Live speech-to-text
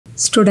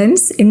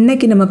Students,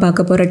 இன்னைக்கு நம்ம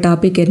பார்க்க போற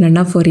டாபிக்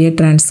என்னன்னா Fourier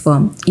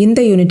transform. இந்த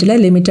யூனிட்ல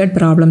லிமிட்டட்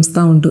ப்ராப்ளம்ஸ்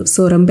தான் உண்டு.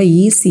 சோ ரொம்ப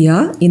ஈஸியா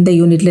இந்த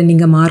யூனிட்ல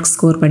நீங்க மார்க்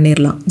ஸ்கோர்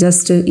பண்ணிரலாம்.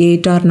 ஜஸ்ட்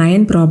 8 or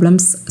 9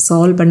 ப்ராப்ளம்ஸ்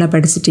சால்வ் பண்ண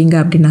படிச்சிட்டீங்க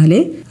அப்படினாலே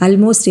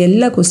ஆல்மோஸ்ட்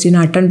எல்லா क्वेश्चन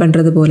அட்டெண்ட்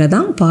பண்றது போல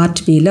தான்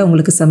பார்ட் B ல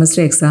உங்களுக்கு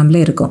செமஸ்டர்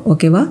எக்ஸாம்ல இருக்கும்.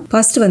 ஓகேவா?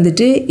 ஃபர்ஸ்ட்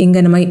வந்துட்டு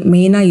இங்க நம்ம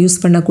மெயினா யூஸ்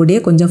பண்ணக்கூடிய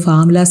கொஞ்சம்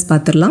ஃபார்முலாஸ்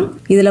பார்த்திரலாம்.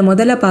 இதுல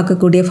முதல்ல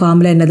பார்க்கக்கூடிய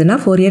ஃபார்முலா என்னதுன்னா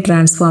Fourier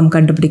transform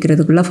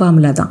கண்டுபிடிக்கிறதுக்குள்ள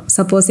ஃபார்முலா தான்.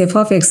 சப்போஸ் f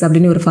of x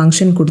அப்படினு ஒரு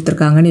ஃபங்க்ஷன்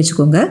கொடுத்திருக்காங்கன்னு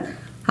வெச்சுக்கோங்க.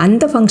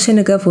 அந்த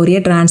ஃபங்க்ஷனுக்கு Fourier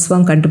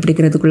transform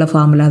கண்டுபிடிக்கிறதுக்குள்ள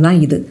ஃபார்முலா தான்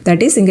இது.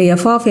 தட் இஸ் இங்க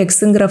f of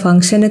xங்கற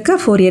ஃபங்க்ஷனுக்கு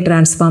Fourier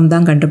transform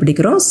தான்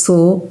கண்டுபிடிக்கிறோம். சோ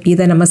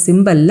இத நம்ம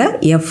சிம்பல்ல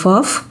f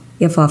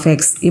of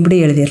x இப்படி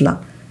எழுதிரலாம்.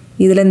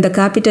 இதுல இந்த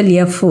கேபிட்டல்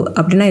F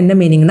அப்படினா என்ன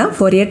மீனிங்னா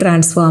Fourier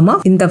transform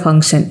ஆஃப் இந்த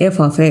ஃபங்க்ஷன் f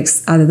of x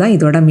அதுதான்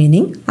இதோட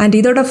மீனிங். அண்ட்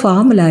இதோட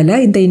ஃபார்முலால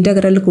இந்த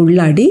இன்டெகிரலுக்கு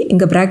உள்ளாடி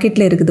இங்க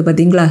பிராக்கெட்ல இருக்குது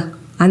பாத்தீங்களா?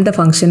 அந்த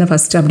ஃபங்க்ஷனை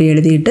ஃபர்ஸ்ட் அப்படி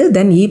எழுதிட்டு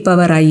then e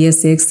power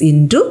isx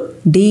into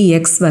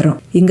dx வரும்.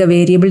 இங்க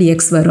வேரியபிள் x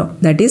வரும்.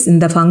 தட் இஸ்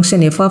இந்த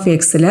ஃபங்க்ஷன் f of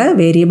x ல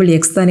வேரியபிள்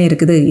x தானே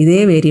இருக்குது. இதே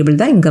வேரியபிள்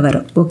தான் இங்க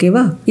வரும்.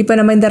 ஓகேவா? இப்போ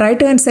நம்ம இந்த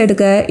ரைட் ஹேண்ட்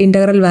சைடுக்கு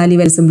இன்டெகிரல்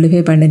வேல்யூவை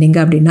சிம்பிளிஃபை பண்ணீங்க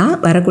அப்படினா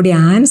வரக்கூடிய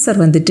ஆன்சர்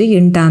வந்துட்டு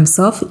in terms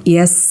of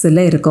s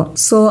ல இருக்கும்.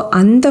 சோ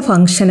அந்த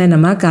ஃபங்க்ஷனை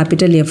நம்ம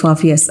capital f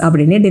of s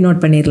அப்படினே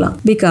denote பண்ணிரலாம்.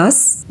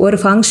 பிகாஸ் ஒரு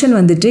ஃபங்க்ஷன்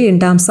வந்துட்டு in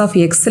terms of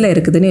x ல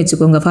இருக்குதுன்னு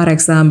வெச்சுக்கோங்க. For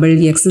example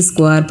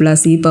x²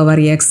 plus e power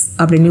x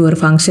அப்படினு ஒரு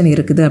ஃபங்க்ஷன்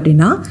இருக்குது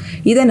அப்படினா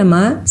இத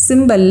நம்ம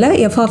சிம்பல்ல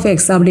f of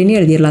x அப்படினு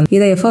எழுதிரலாம்.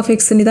 இத f of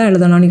x னு தான்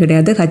எழுதணும்னு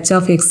கிடையாது. h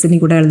of x னு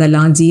கூட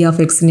எழுதலாம். g of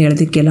x னு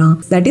எழுதிக்கலாம்.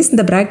 தட் இஸ்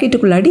இந்த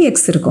பிராக்கெட்டுக்குள்ளாடி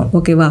x இருக்கும்.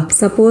 ஓகேவா?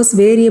 சப்போஸ்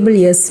வேரியபிள்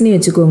s னு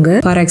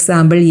வெச்சுக்கோங்க. For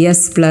example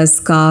s plus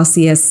cos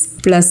s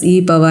plus e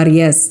power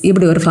s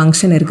இப்படி ஒரு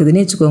ஃபங்க்ஷன்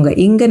இருக்குதுன்னு வெச்சுக்கோங்க.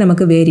 இங்க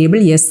நமக்கு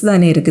வேரியபிள் s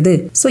தானே இருக்குது.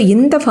 சோ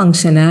இந்த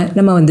ஃபங்க்ஷனை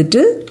நம்ம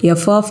வந்துட்டு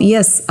f of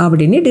s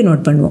அப்படினு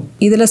டினோட் பண்ணுவோம்.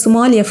 இதுல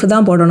ஸ்மால் f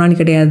தான் போடணும்னு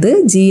கிடையாது.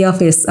 g of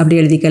s அப்படி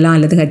எழுதிக்கலாம்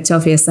அல்லது h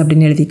of s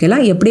அப்படினு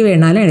எழுதிக்கலாம். எப்படி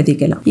வேணாலும்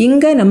எழுதிக்கலாம்.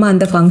 இங்க நம்ம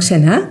அந்த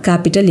ஃபங்க்ஷனை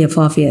capital f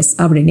of s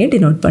அப்படினே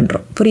denote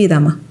பண்றோம்.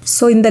 புரியுதாமா?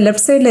 சோ இந்த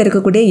லெஃப்ட் சைடுல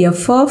இருக்கக்கூடிய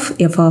f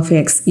of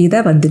x இத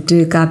வந்துட்டு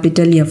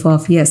கேபிட்டல் f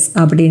of s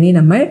அப்படினு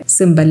நம்ம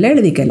சிம்பல்ல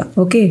எழுதிக்கலாம்.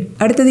 ஓகே?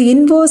 அடுத்து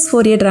இன்வர்ஸ்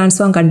Fourier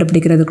transform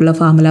கண்டுபிடிக்கிறதுக்குள்ள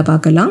ஃபார்முலா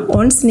பார்க்கலாம்.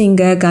 ஒன்ஸ்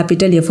நீங்க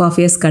கேபிட்டல் f of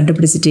s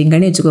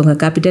கண்டுபிடிச்சிட்டீங்கன்னு வெச்சுக்கோங்க.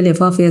 கேபிட்டல்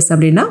f of s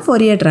அப்படினா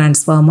Fourier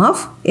transform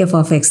of f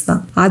of x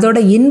தான். அதோட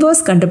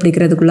இன்வர்ஸ்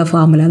கண்டுபிடிக்கிறதுக்குள்ள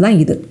ஃபார்முலா தான்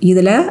இது.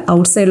 இதுல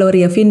அவுட் சைடுல ஒரு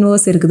f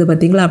இன்வர்ஸ் இருக்குது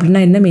பாத்தீங்களா?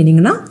 அப்படினா என்ன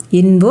மீனிங்னா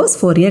inverse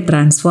Fourier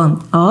transform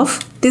of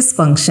this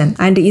function.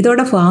 and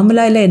இதோட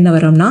ஃபார்முலால என்ன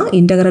வரும்னா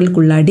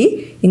இன்டெகிரலுக்குள்ளாடி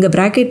இங்க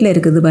பிராக்கெட்ல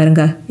இருக்குது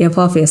பாருங்க f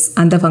of s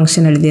அந்த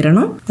ஃபங்க்ஷன்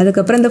எழுதிரணும். அதுக்கு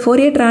அப்புறம் இந்த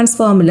Fourier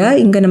transformல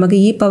இங்க நமக்கு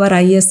e power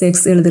isx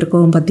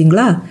எழுதிருக்கோம்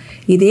பாத்தீங்களா?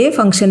 இதே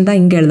ஃபங்க்ஷன் தான்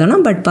இங்க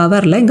எழுதணும். பட்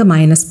பவர்ல இங்க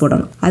மைனஸ்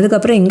போடணும். அதுக்கு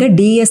அப்புறம் இங்க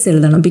ds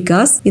எழுதணும்.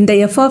 பிகாஸ் இந்த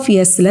f of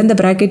s ல இந்த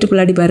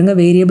பிராக்கெட்டுக்குள்ளாடி பாருங்க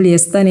வேரியபிள்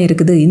s தானே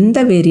இருக்குது. இந்த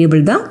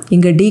வேரியபிள் தான்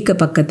இங்க d க்கு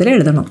பக்கத்துல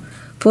எழுதணும்.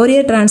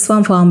 Fourier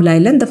transform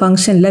ஃபார்முலால இந்த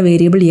ஃபங்க்ஷன்ல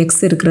வேரியபிள் x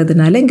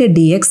இருக்கிறதுனால இங்க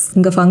dx,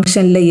 இங்க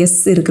ஃபங்க்ஷன்ல s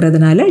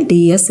இருக்கிறதுனால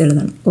ds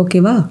எழுதணும்.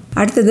 ஓகேவா?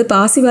 அடுத்து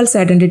பாசிவால்ஸ்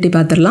ஐடென்டிட்டி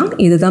பார்த்திரலாம்.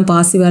 இதுதான்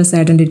பாசிவால்ஸ்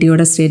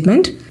ஐடென்டிட்டியோட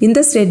ஸ்டேட்மெண்ட். இந்த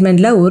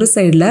ஸ்டேட்மெண்ட்ல ஒரு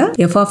சைடுல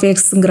f of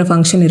xங்கற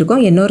ஃபங்க்ஷன்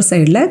இருக்கும். இன்னொரு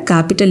சைடுல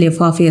கேபிட்டல் f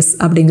of s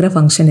அப்படிங்கற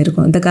ஃபங்க்ஷன்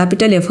இருக்கும். இந்த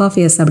கேபிட்டல் f of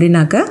s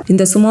அப்படினாக்க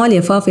இந்த ஸ்மால்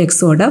f of x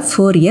ஓட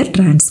Fourier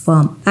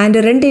transform. and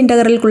ரெண்டு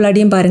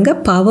இன்டெகிரலுக்குள்ளடியும் பாருங்க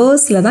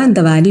பவர்ஸ்ல தான்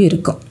இந்த வேல்யூ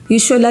இருக்கும்.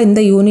 யூசுவலா இந்த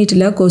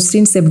யூனிட்ல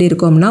क्वेश्चंस எப்படி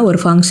இருக்கும்னா ஒரு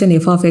ஃபங்க்ஷன்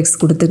f of x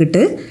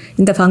கொடுத்துக்கிட்டு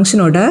இந்த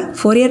ஃபங்க்ஷனோட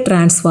Fourier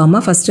transform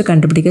ஃபர்ஸ்ட்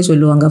கண்டுபிடிக்க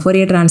சொல்லுவாங்க.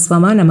 Fourier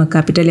transform நம்ம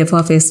கேபிட்டல் f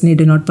of s னு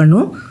டினோட்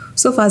பண்ணுவோம்.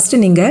 சோ ஃபர்ஸ்ட்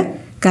நீங்க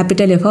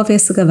கேபிட்டல் f of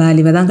s க்கு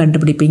வேல்யூவை தான்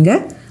கண்டுபிடிப்பீங்க.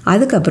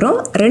 அதுக்கு அப்புறம்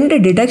ரெண்டு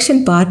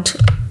டிடக்ஷன் பார்ட்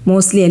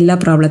மோஸ்ட்லி எல்லா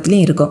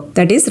ப்ராப்ளத்திலயும் இருக்கும்.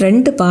 தட் இஸ்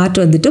ரெண்டு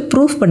பார்ட் வந்துட்டு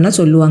ப்ரூஃப் பண்ண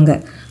சொல்லுவாங்க.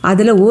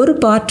 அதுல ஒரு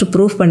பார்ட்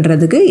ப்ரூஃப்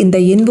பண்றதுக்கு இந்த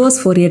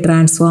inverse Fourier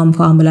transform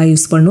formula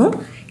use பண்ணுவோம்.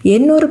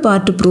 இன்னொரு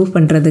பார்ட் ப்ரூவ்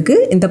பண்றதுக்கு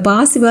இந்த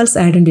பாசிவால்ஸ்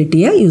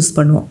ஐடென்டிட்டியை யூஸ்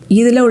பண்ணுவோம்.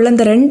 இதுல உள்ள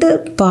இந்த ரெண்டு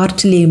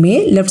பார்ட்லயுமே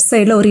லெஃப்ட்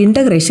சைடுல ஒரு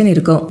இன்டகிரேஷன்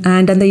இருக்கும்.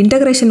 அண்ட் அந்த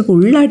இன்டகிரேஷனுக்கு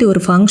உள்ளாடி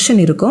ஒரு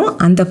ஃபங்க்ஷன் இருக்கும்.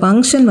 அந்த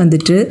ஃபங்க்ஷன்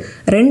வந்துட்டு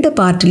ரெண்டு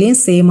பார்ட்லயும்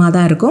சேமா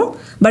தான் இருக்கும்.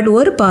 பட்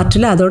ஒரு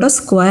பார்ட்ல அதோட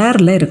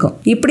ஸ்கொயர்ல இருக்கும்.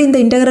 இப்படி இந்த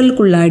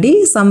இன்டகிரலுக்கு உள்ளாடி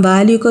சம்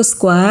வேல்யூக்கு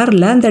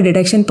ஸ்கொயர்ல அந்த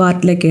டிடக்ஷன்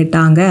பார்ட்ல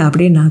கேட்டாங்க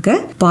அப்படினாக்க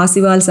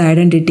பாசிவால்ஸ்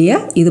ஐடென்டிட்டியை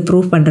இது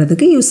ப்ரூவ்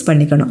பண்றதுக்கு யூஸ்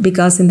பண்ணிக்கணும்.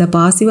 பிகாஸ் இந்த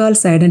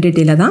பாசிவால்ஸ்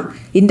ஐடென்டிட்டில தான்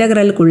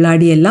இன்டகிரலுக்கு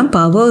உள்ளாடி எல்லாம்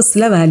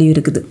பவர்ஸ்ல வேல்யூ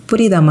இருக்குது.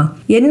 புரியுதாமா?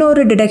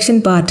 இன்னொரு டிடக்ஷன்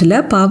பார்ட்ல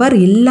பவர்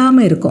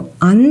இல்லாம இருக்கும்.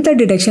 அந்த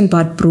டிடக்ஷன்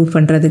பார்ட் ப்ரூவ்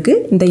பண்றதுக்கு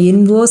இந்த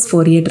இன்வர்ஸ்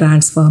Fourier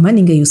transform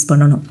நீங்க யூஸ்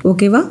பண்ணணும்.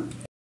 ஓகேவா?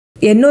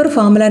 இன்னொரு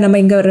ஃபார்முலா நம்ம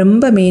இங்க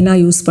ரொம்ப மெயினா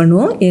யூஸ்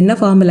பண்ணுவோம். என்ன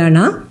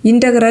ஃபார்முலானா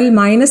integral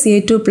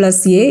 -a2 +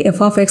 a f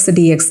of x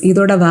dx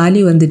இதோட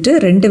வேல்யூ வந்துட்டு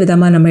ரெண்டு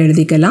விதமா நம்ம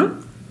எழுதிக்கலாம்.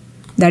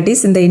 தட்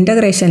இஸ் இந்த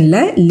இன்டகிரேஷன்ல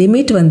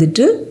லிமிட்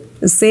வந்துட்டு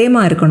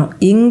சேமா இருக்கணும்.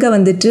 இங்க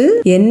வந்துட்டு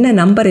என்ன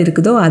நம்பர்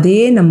இருக்குதோ அதே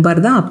நம்பர்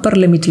தான் அப்பர்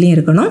லிமிட்லயும்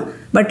இருக்கணும்.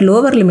 பட்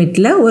லோவர்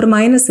லிமிட்ல ஒரு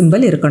மைனஸ்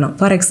சிம்பல் இருக்கணும்.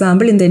 ஃபார்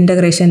எக்ஸாம்பிள் இந்த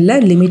இன்டகிரேஷன்ல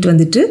லிமிட்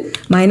வந்துட்டு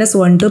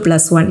 -1 to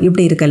 +1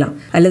 இப்படி இருக்கலாம்.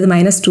 அல்லது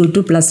 -2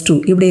 to +2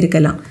 இப்படி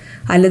இருக்கலாம்.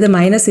 அல்லது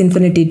 -∞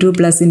 to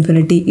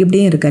 +∞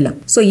 இப்படியும் இருக்கலாம்.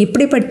 ஸோ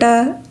இப்படிப்பட்ட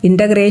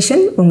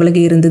இன்டகிரேஷன்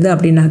உங்களுக்கு இருந்தது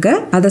அப்படின்னாக்க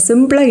அதை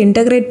சிம்பிளாக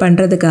இன்டகிரேட்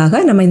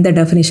பண்ணுறதுக்காக நம்ம இந்த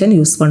டெஃபினிஷன்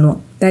யூஸ் பண்ணுவோம்.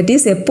 தட்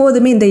இஸ்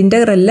எப்போதுமே இந்த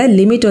இன்டகிரலில்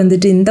லிமிட்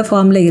வந்துட்டு இந்த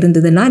ஃபார்மில்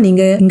இருந்ததுன்னா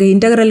நீங்கள் இங்கே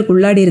இன்டகிரலுக்கு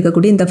உள்ளாடி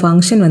இருக்கக்கூடிய இந்த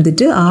ஃபங்க்ஷன்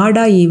வந்துட்டு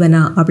ஆடா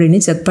ஈவனா அப்படின்னு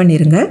செக்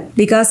பண்ணிடுங்க.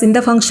 பிகாஸ் இந்த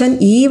ஃபங்க்ஷன்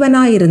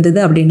ஈவனாக இருந்தது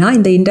அப்படின்னா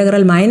இந்த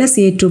integral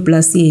 -a to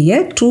 +a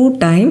 2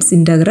 times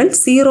integral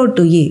 0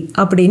 to a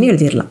அப்படின்னு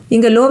எழுதிடலாம்.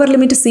 இங்கே லோவர்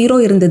லிமிட் 0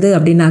 இருந்தது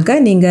அப்படின்னாக்க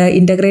நீங்கள்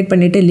இன்டகிரேட்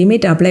பண்ணிவிட்டு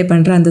லிமிட் அப்ளை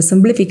பண்ணுற அந்த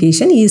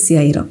சிம்பிளிஃபிகேஷன்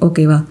ஈஸியாயிரும்.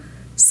 ஓகேவா?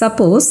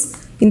 சப்போஸ்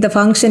இந்த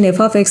ஃபங்க்ஷன்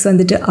f(x)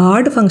 வந்துட்டு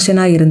ஆட்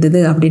ஃபங்க்ஷனாக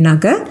இருந்தது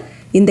அப்படின்னாக்க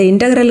இந்த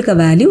இன்டகிரலுக்கு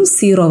வேல்யூ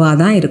 0வாக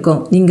தான் இருக்கும்.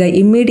 நீங்கள்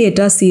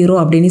இம்மீடியட்டாக 0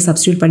 அப்படின்னு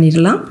சப்ஸ்டியூட்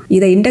பண்ணிடலாம்.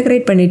 இதை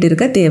இன்டகிரேட் பண்ணிட்டு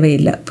இருக்க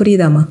தேவையில்லை.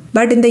 புரியுதாமா?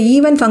 பட் இந்த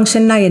ஈவன்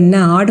ஃபங்க்ஷன்னா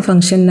என்ன, ஆட்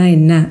ஃபங்க்ஷன்னா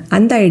என்ன,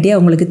 அந்த ஐடியா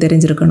உங்களுக்கு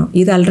தெரிஞ்சிருக்கணும்.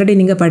 இது ஆல்ரெடி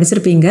நீங்கள்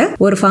படிச்சிருப்பீங்க.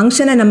 ஒரு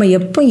ஃபங்க்ஷனை நம்ம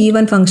எப்போ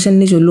ஈவன்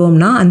ஃபங்க்ஷன்னு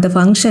சொல்லுவோம்னா அந்த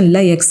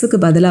ஃபங்க்ஷனில் எக்ஸுக்கு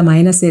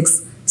பதிலாக -x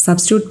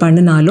சப்ஸ்டியூட்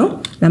பண்ணினாலும்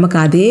நமக்கு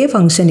அதே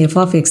ஃபங்க்ஷன்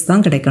f(x)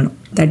 தான் கிடைக்கணும்.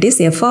 தட்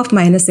இஸ்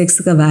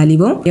f(-x)க்கு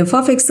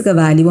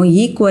வேல்யூவும்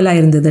ஈக்குவலாக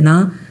இருந்ததுன்னா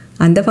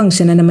அந்த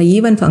ஃபங்க்ஷனை நம்ம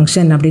ஈவன்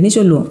ஃபங்க்ஷன் அப்படின்னு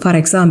சொல்லுவோம். For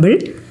example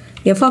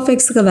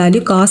f(x)க்கு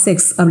value cos x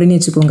அப்படின்னு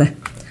வச்சுக்கோங்க.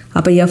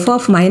 அப்போ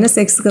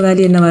f(-x)க்கு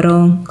வேல்யூ என்ன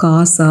வரும்?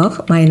 cos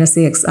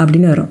 (-x)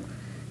 அப்படின்னு வரும்.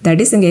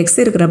 தட் இஸ் இங்கே எக்ஸ்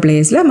இருக்கிற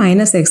பிளேஸில்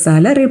 -x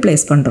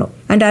ரீப்ளேஸ் பண்ணுறோம்.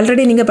 அண்ட்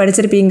ஆல்ரெடி நீங்கள்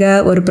படிச்சிருப்பீங்க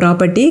ஒரு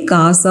ப்ராப்பர்ட்டி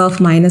cos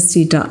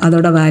 (-θ)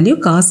 அதோட வேல்யூ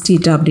cos θ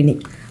அப்படின்னு.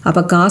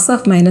 அப்போ cos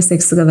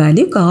 (-x)க்கு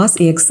வேல்யூ cos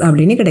x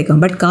அப்படின்னு கிடைக்கும்.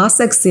 பட் cos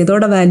x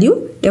எதோட வேல்யூ?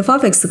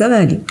 f(x)க்கு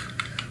வேல்யூ.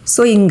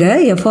 ஸோ இங்கே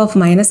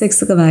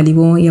f(-x)க்கு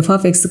வேல்யூவும்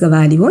f(x)க்கு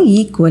வேல்யூவும்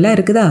ஈக்குவலாக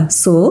இருக்குதா?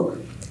 ஸோ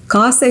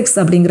cos x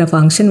அப்படிங்கிற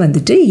ஃபங்க்ஷன்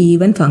வந்துட்டு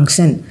ஈவன்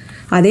ஃபங்க்ஷன்.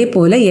 அதே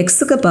போல்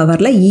எக்ஸுக்கு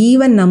பவரில்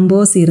ஈவன்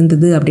நம்பர்ஸ்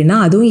இருந்தது அப்படின்னா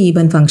அதுவும்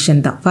ஈவன்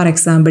ஃபங்க்ஷன் தான். For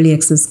example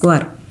x²,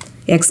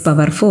 x⁴,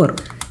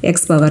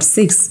 x⁴,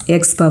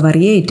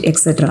 x⁴8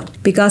 etcetera.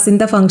 Because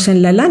இந்த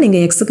ஃபங்க்ஷன்லலாம்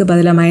நீங்கள் எக்ஸுக்கு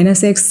பதிலாக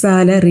 -x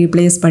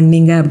ரீப்ளேஸ்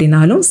பண்ணீங்க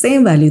அப்படின்னாலும்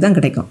சேம் வேல்யூ தான்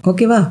கிடைக்கும்.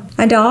 ஓகேவா?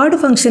 அண்ட் ஆட்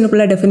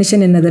ஃபங்க்ஷனுக்குள்ள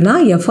டெஃபினிஷன் என்னதுன்னா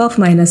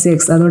f(-x)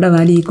 அதோட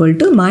வேல்யூ ஈக்குவல்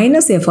டு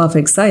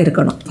 -f(x)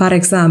 இருக்கணும். For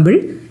example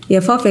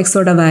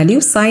f(x)ஓட value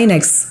sin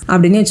x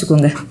அப்படின்னு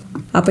வச்சுக்கோங்க.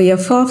 அப்போ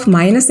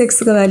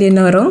f(-x)க்கு வேல்யூ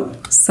என்ன வரும்?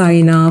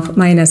 sin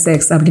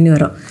 (-x) அப்படின்னு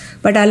வரும்.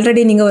 பட்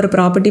ஆல்ரெடி நீங்கள் ஒரு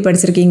ப்ராப்பர்ட்டி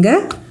படிச்சிருக்கீங்க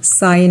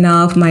sin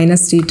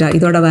 (-θ)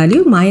 இதோட வேல்யூ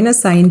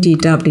 -sin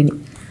θ அப்படின்னு.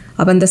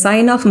 அப்போ இந்த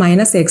sin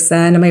 (-x)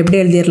 நம்ம எப்படி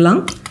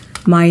எழுதிடலாம்?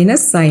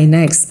 -sin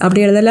x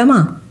அப்படி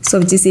எழுதலாமா? So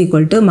which is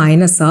equal to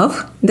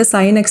இந்த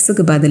sin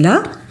xக்கு பதிலாக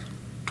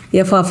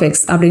f(x)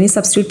 அப்படின்னு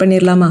சப்ஸ்டியூட்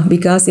பண்ணிடலாமா?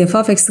 பிகாஸ்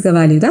f(x)க்கு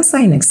வேல்யூ தான்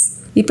sin x.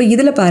 இப்போ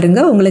இதில்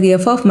பாருங்கள் உங்களுக்கு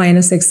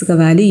f(-x)க்கு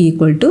வேல்யூ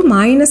ஈக்குவல் டு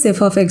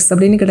 -f(x)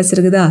 அப்படின்னு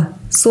கிடச்சிருக்குதா?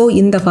 ஸோ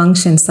இந்த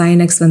ஃபங்க்ஷன் sin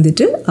x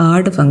வந்துட்டு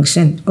ஆட்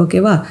ஃபங்க்ஷன்.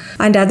 ஓகேவா?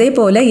 அண்ட் அதே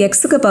போல்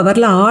எக்ஸுக்கு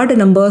பவரில் ஆட்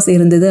நம்பர்ஸ்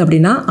இருந்தது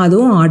அப்படின்னா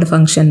அதுவும் ஆட்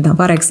ஃபங்க்ஷன் தான்.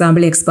 For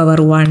example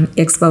x⁴1,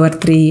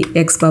 x⁴3,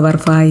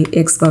 x⁴5,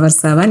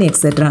 x⁴7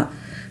 etcetera.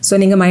 So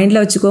நீங்கள்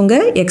மைண்டில் வச்சுக்கோங்க,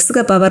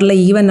 எக்ஸுக்கு பவரில்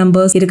ஈவன்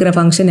நம்பர்ஸ் இருக்கிற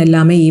ஃபங்க்ஷன்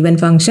எல்லாமே ஈவன்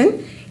ஃபங்க்ஷன்,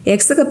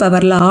 எக்ஸுக்கு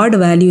பவரில் ஆட்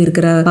வேல்யூ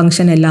இருக்கிற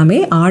ஃபங்க்ஷன் எல்லாமே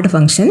ஆட்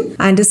ஃபங்க்ஷன்.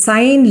 அண்ட்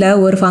சைனில்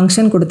ஒரு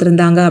ஃபங்க்ஷன்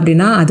கொடுத்துருந்தாங்க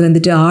அப்படின்னா அது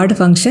வந்துட்டு ஆட்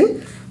ஃபங்க்ஷன்.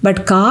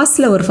 பட்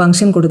காஸில் ஒரு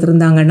ஃபங்க்ஷன்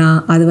கொடுத்துருந்தாங்கன்னா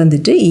அது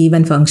வந்துட்டு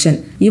ஈவன் ஃபங்க்ஷன்.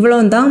 இவ்வளோ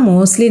தான்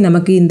மோஸ்ட்லி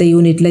நமக்கு இந்த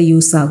யூனிட்டில்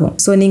யூஸ் ஆகும்.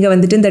 ஸோ நீங்கள்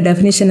வந்துட்டு இந்த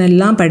டெஃபினிஷன்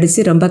எல்லாம்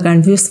படித்து ரொம்ப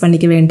கன்ஃபியூஸ்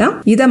பண்ணிக்க வேண்டாம்.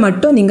 இதை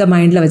மட்டும் நீங்கள்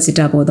மைண்டில்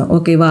வச்சுட்டா போதும்.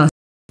 ஓகேவா?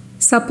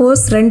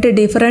 சப்போஸ் ரெண்டு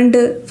டிஃப்ரெண்ட்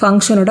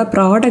ஃபங்க்ஷனோட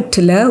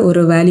ப்ராடக்ட்டில்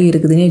ஒரு வேல்யூ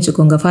இருக்குதுன்னு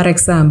வச்சுக்கோங்க. For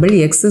example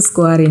x²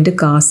 ×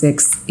 cos x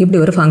இப்படி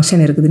ஒரு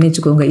ஃபங்க்ஷன் இருக்குதுன்னு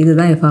வச்சுக்கோங்க.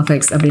 இதுதான்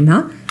f(x) அப்படின்னா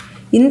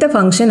இந்த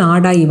ஃபங்க்ஷன்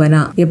ஆடா ஈவனா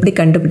எப்படி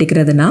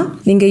கண்டுபிடிக்கிறதுனா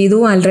நீங்கள்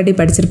இதுவும் ஆல்ரெடி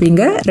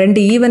படிச்சிருப்பீங்க. ரெண்டு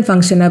ஈவன்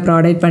ஃபங்க்ஷனை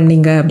ப்ராடக்ட்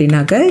பண்ணீங்க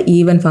அப்படின்னாக்க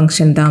ஈவன்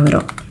ஃபங்க்ஷன் தான்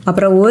வரும்.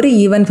 அப்புறம் ஒரு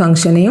ஈவன்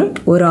ஃபங்க்ஷனையும்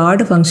ஒரு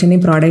ஆடு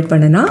ஃபங்க்ஷனையும் ப்ராடக்ட்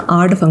பண்ணுனா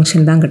ஆடு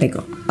ஃபங்க்ஷன் தான்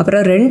கிடைக்கும்.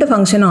 அப்புறம் ரெண்டு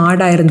ஃபங்க்ஷனும்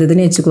ஆடாக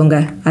இருந்ததுன்னு வச்சுக்கோங்க.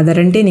 அதை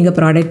ரெண்டையும் நீங்கள்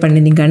ப்ராடக்ட்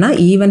பண்ணினீங்கன்னா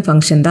ஈவன்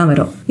ஃபங்க்ஷன் தான்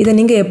வரும். இதை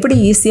நீங்கள் எப்படி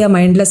ஈஸியாக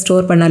மைண்டில்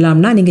ஸ்டோர்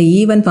பண்ணலாம்னா நீங்கள்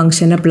ஈவன்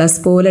ஃபங்க்ஷனை ப்ளஸ்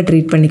போல்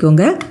ட்ரீட்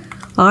பண்ணிக்கோங்க,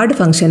 ஆடு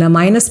ஃபங்க்ஷனை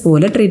மைனஸ்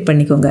போல் ட்ரீட்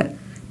பண்ணிக்கோங்க.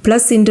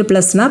 ப்ளஸ் இன்ட்டு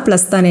ப்ளஸ்னா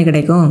ப்ளஸ் தானே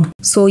கிடைக்கும்.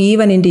 ஸோ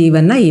ஈவன் இன்ட்டு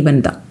ஈவன்னா ஈவன்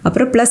தான்.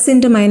 அப்புறம் ப்ளஸ்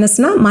இன்ட்டு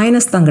மைனஸ்னா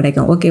மைனஸ் தான்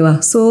கிடைக்கும். ஓகேவா?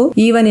 ஸோ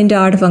ஈவன் இன்ட்டு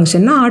ஆடு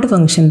ஃபங்க்ஷன்னா ஆடு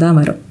ஃபங்க்ஷன் தான்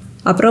வரும்.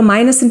 அப்புறம்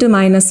மைனஸ் இன்ட்டு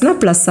மைனஸ்னால்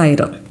ப்ளஸ்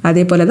ஆயிரும்.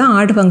 அதே போல் தான்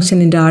ஆடு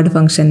ஃபங்க்ஷன் இன்ட்டு ஆடு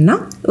ஃபங்க்ஷன்னா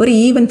ஒரு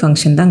ஈவன்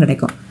ஃபங்க்ஷன் தான்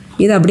கிடைக்கும்.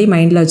 இதை அப்படியே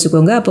மைண்டில்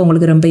வச்சுக்கோங்க. அப்போ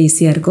உங்களுக்கு ரொம்ப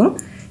ஈஸியாக இருக்கும்.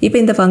 இப்போ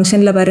இந்த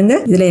ஃபங்க்ஷனில்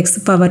பாருங்கள், இதில்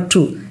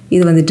x⁴2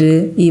 இது வந்துட்டு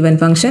even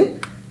function,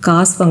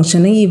 cos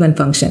ஃபங்க்ஷனும் even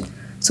function.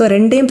 So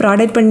ரெண்டையும்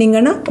ப்ராடக்ட்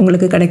பண்ணிங்கன்னா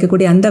உங்களுக்கு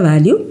கிடைக்கக்கூடிய அந்த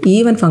வேல்யூ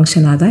ஈவன்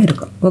ஃபங்க்ஷனாக தான்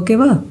இருக்கும்.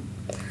 ஓகேவா?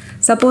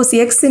 சப்போஸ்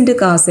x ×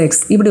 cos x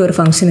இப்படி ஒரு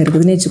ஃபங்க்ஷன்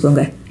இருக்குதுன்னு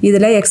வச்சுக்கோங்க.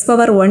 இதில்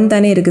x⁴1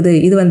 தானே இருக்குது.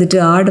 இது வந்துட்டு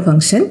ஆடு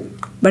ஃபங்க்ஷன்,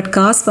 பட்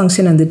காஸ்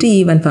ஃபங்க்ஷன் வந்துட்டு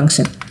even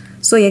function.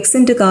 So x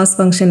 × cos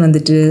function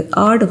வந்துட்டு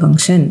ஆடு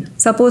function.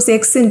 Suppose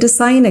x ×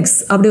 sin x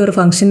அப்படி ஒரு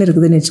ஃபங்க்ஷன்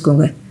இருக்குதுன்னு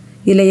வச்சுக்கோங்க.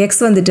 இதில்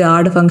x வந்துட்டு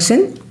ஆடு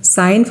ஃபங்க்ஷன்,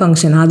 சைன்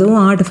ஃபங்க்ஷன்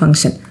அதுவும் ஆடு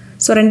ஃபங்க்ஷன்.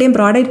 ஸோ ரெண்டையும்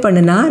ப்ராடக்ட்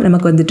பண்ணுனா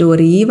நமக்கு வந்துட்டு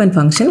ஒரு ஈவன்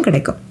ஃபங்க்ஷன்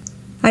கிடைக்கும்.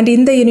 அண்ட்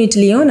இந்த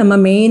யூனிட்லேயும் நம்ம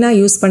மெயினாக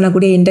யூஸ்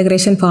பண்ணக்கூடிய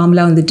இன்டகிரேஷன்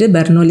ஃபார்முலா வந்துட்டு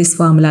பெர்னோலிஸ்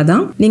ஃபார்முலா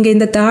தான். நீங்கள்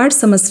இந்த தேர்ட்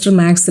செமஸ்டர்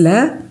மேக்ஸில்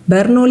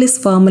பெர்னோலிஸ்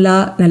ஃபார்முலா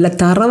நல்ல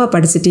தரவாக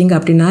படிச்சிட்டிங்க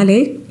அப்படின்னாலே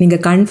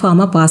நீங்கள்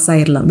கன்ஃபார்மாக பாஸ்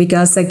ஆகிடலாம்.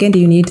 Because second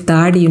unit,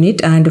 third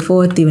unit and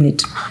fourth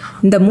unit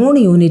இந்த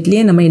 3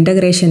 யூனிட்லேயே நம்ம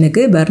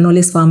இன்டகிரேஷனுக்கு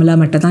பெர்னோலிஸ் ஃபார்முலா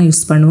மட்டும் தான்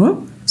யூஸ் பண்ணுவோம்.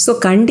 ஸோ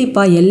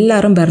கண்டிப்பாக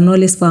எல்லாரும்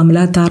பெர்னோலிஸ்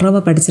ஃபார்முலா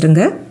தரவாக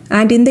படிச்சிருங்க.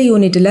 அண்ட் இந்த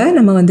யூனிட்டில்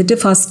நம்ம வந்துட்டு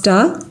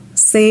ஃபஸ்ட்டாக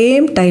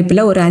சேம்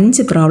டைப்பில் ஒரு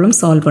 5 ப்ராப்ளம்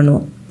சால்வ்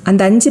பண்ணுவோம்.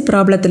 அந்த 5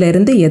 ப்ராப்ளத்தில்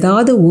இருந்து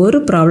ஏதாவது ஒரு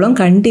ப்ராப்ளம்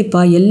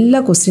கண்டிப்பாக எல்லா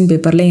கொஸ்டின்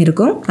பேப்பர்லேயும்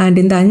இருக்கும். அண்ட்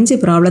இந்த 5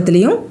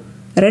 ப்ராப்ளத்துலேயும்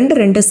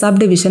 2 சப்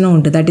டிவிஷனும்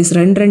உண்டு. தட் இஸ்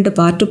 2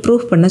 பார்ட்டு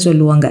ப்ரூஃப் பண்ண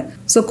சொல்லுவாங்க.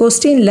 ஸோ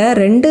கொஸ்டினில்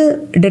 2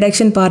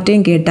 டிடக்ஷன்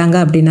பார்ட்டையும் கேட்டாங்க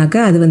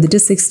அப்படின்னாக்கா அது வந்துட்டு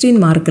 16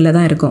 மார்க்கில்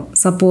தான் இருக்கும்.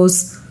 சப்போஸ்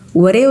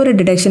ஒரே ஒரு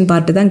டிடக்ஷன்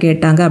பார்ட்டு தான்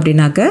கேட்டாங்க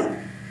அப்படின்னாக்க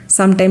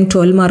சம்டைம்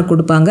 12 மார்க்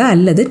கொடுப்பாங்க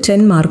அல்லது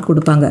 10 மார்க்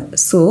கொடுப்பாங்க.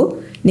 ஸோ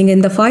நீங்கள்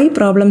இந்த 5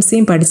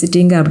 ப்ராப்ளம்ஸையும்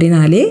படிச்சிட்டிங்க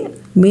அப்படின்னாலே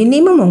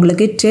மினிமம்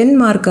உங்களுக்கு 10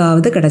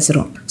 மார்க்காவது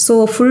கிடச்சிரும். ஸோ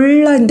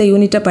ஃபுல்லாக இந்த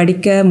யூனிட்டை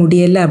படிக்க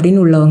முடியலை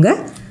அப்படின்னு உள்ளவங்க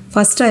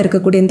ஃபஸ்ட்டாக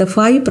இருக்கக்கூடிய இந்த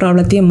 5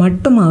 ப்ராப்ளத்தையும்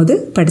மட்டுமாவது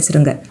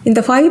படிச்சிருங்க.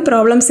 இந்த 5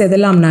 ப்ராப்ளம்ஸ்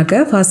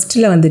எதெல்லாம்னாக்க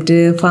ஃபஸ்ட்டில் வந்துட்டு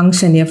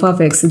ஃபங்க்ஷன் f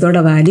of x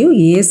இதோட value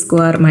a²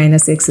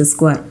 -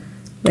 x²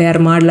 where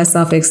modulus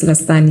of x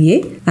less than a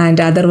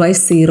and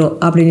otherwise 0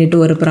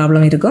 அப்படின்ட்டு ஒரு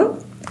ப்ராப்ளம் இருக்கும்.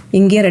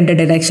 இங்கேயும் 2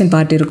 டிடக்ஷன்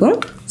பார்ட் இருக்கும்.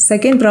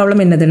 செகண்ட்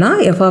ப்ராப்ளம் என்னதுன்னா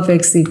f of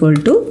x equal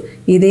to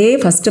இதே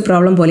ஃபஸ்ட்டு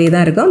ப்ராப்ளம் போலே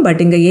தான் இருக்கும். பட்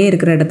இங்கே a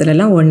இருக்கிற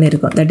இடத்துலலாம் 1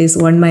 இருக்கும். That is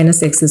 1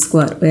 -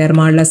 x² where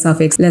modulus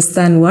of x less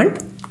than 1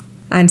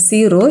 and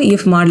 0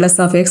 if modulus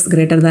of x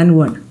greater than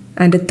 1.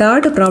 And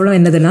third problem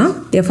என்னதுன்னா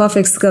f of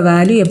x க்கு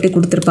வேல்யூ எப்படி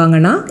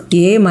கொடுத்துருப்பாங்கன்னா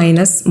a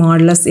minus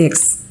modulus x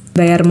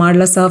where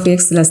modulus of x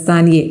less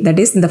than a. That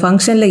is இந்த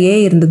ஃபங்க்ஷனில் a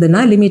இருந்ததுன்னா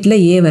லிமிட்டில்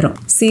a வரும்.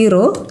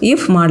 0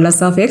 if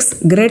modulus of x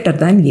greater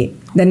than a.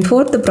 Then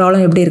fourth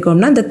problem எப்படி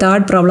இருக்கும்னா இந்த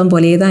தேர்ட் ப்ராப்ளம்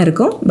போலே தான்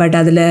இருக்கும். பட்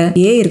அதில்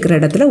a இருக்கிற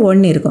இடத்துல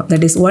 1 இருக்கும்.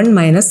 That is 1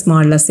 minus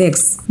modulus x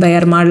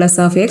where modulus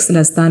of x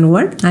less than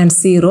 1 and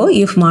 0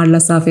 if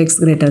modulus of x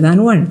greater than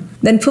 1.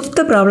 Then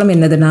fifth problem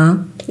என்னதுன்னா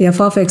f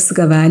of x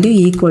க்கு value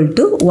equal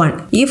to 1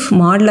 if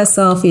modulus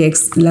of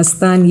x less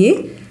than a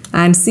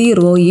and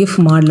 0 if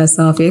modulus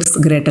of x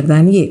greater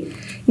than a.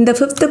 இந்த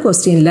fifth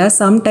கொஸ்டினில்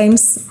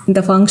sometimes இந்த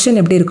function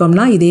எப்படி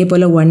இருக்கும்னா இதே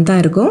போல் 1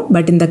 தான் இருக்கும்.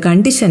 பட் இந்த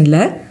கண்டிஷனில்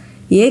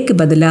ஏக்கு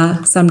பதிலாக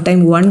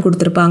சம்டைம் 1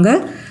 கொடுத்துருப்பாங்க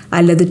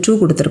அல்லது 2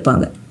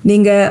 கொடுத்துருப்பாங்க.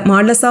 நீங்கள்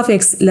மாடுலஸ் ஆஃப்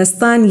எக்ஸ் லெஸ்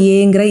தான்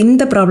ஏங்கிற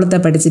இந்த ப்ராப்ளத்தை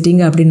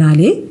படிச்சிட்டிங்க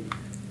அப்படின்னாலே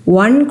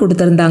 1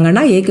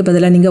 கொடுத்துருந்தாங்கன்னா ஏக்கு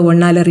பதிலாக நீங்கள்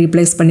 1ஆல்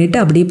ரீப்ளேஸ் பண்ணிவிட்டு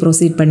அப்படியே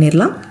ப்ரொசீட்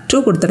பண்ணிடலாம்.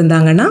 2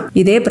 கொடுத்துருந்தாங்கன்னா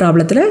இதே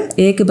ப்ராப்ளத்தில்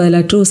ஏக்கு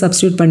பதிலாக 2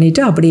 சப்ஸ்டியூட்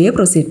பண்ணிவிட்டு அப்படியே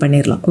ப்ரொசீட்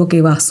பண்ணிடலாம்.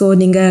 ஓகேவா? ஸோ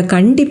நீங்கள்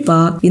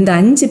கண்டிப்பாக இந்த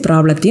 5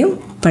 ப்ராப்ளத்தையும்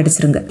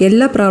படிச்சிருங்க.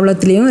 எல்லா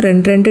ப்ராப்ளத்துலேயும்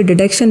 2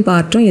 டிடக்ஷன்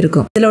பார்ட்டும்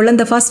இருக்கும். இதில் உள்ள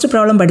இந்த ஃபர்ஸ்ட்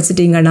ப்ராப்ளம்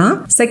படிச்சிட்டிங்கன்னா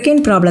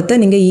செகண்ட் ப்ராப்ளத்தை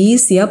நீங்கள்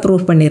ஈஸியாக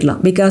ப்ரூஃப்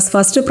பண்ணிடலாம். பிகாஸ்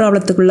ஃபர்ஸ்ட்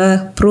ப்ராப்ளத்துக்குள்ள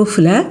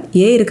ப்ரூஃபில்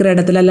ஏ இருக்கிற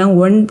இடத்துலலாம்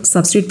 1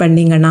 சப்ஸ்டியூட்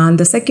பண்ணிங்கன்னா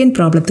அந்த செகண்ட்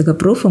ப்ராப்ளத்துக்கு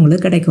ப்ரூஃப்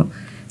உங்களுக்கு கிடைக்கும்.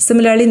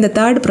 சிமிலர்லி இந்த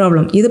தேர்ட்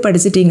ப்ராப்ளம் இது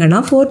படிச்சிட்டிங்கன்னா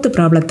ஃபோர்த்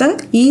ப்ராப்ளத்தை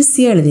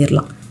ஈஸியாக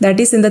எழுதிடலாம். தட்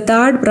இஸ் இந்த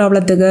தேர்ட்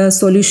ப்ராப்ளத்துக்கு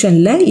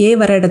சொல்யூஷனில் ஏ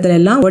வர இடத்துல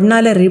எல்லாம்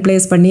 1ஆல்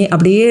ரீப்ளேஸ் பண்ணி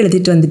அப்படியே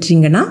எழுதிட்டு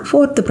வந்துட்டீங்கன்னா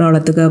ஃபோர்த்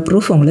ப்ராப்ளத்துக்கு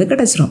ப்ரூஃப் உங்களுக்கு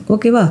கிடச்சிரும்.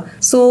 ஓகேவா?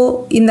 ஸோ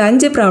இந்த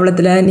 5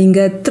 ப்ராப்ளத்தில்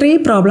நீங்கள் 3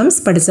 ப்ராப்ளம்ஸ்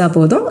படித்தா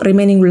போதும்.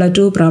 ரிமைனிங் உள்ள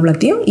 2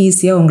 ப்ராப்ளத்தையும்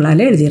ஈஸியாக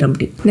உங்களால் எழுதிட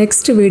முடியும்.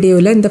 நெக்ஸ்ட்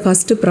வீடியோவில் இந்த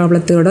ஃபஸ்ட்டு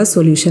ப்ராப்ளத்தோட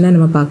சொல்யூஷனை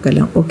நம்ம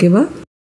பார்க்கலாம். ஓகேவா?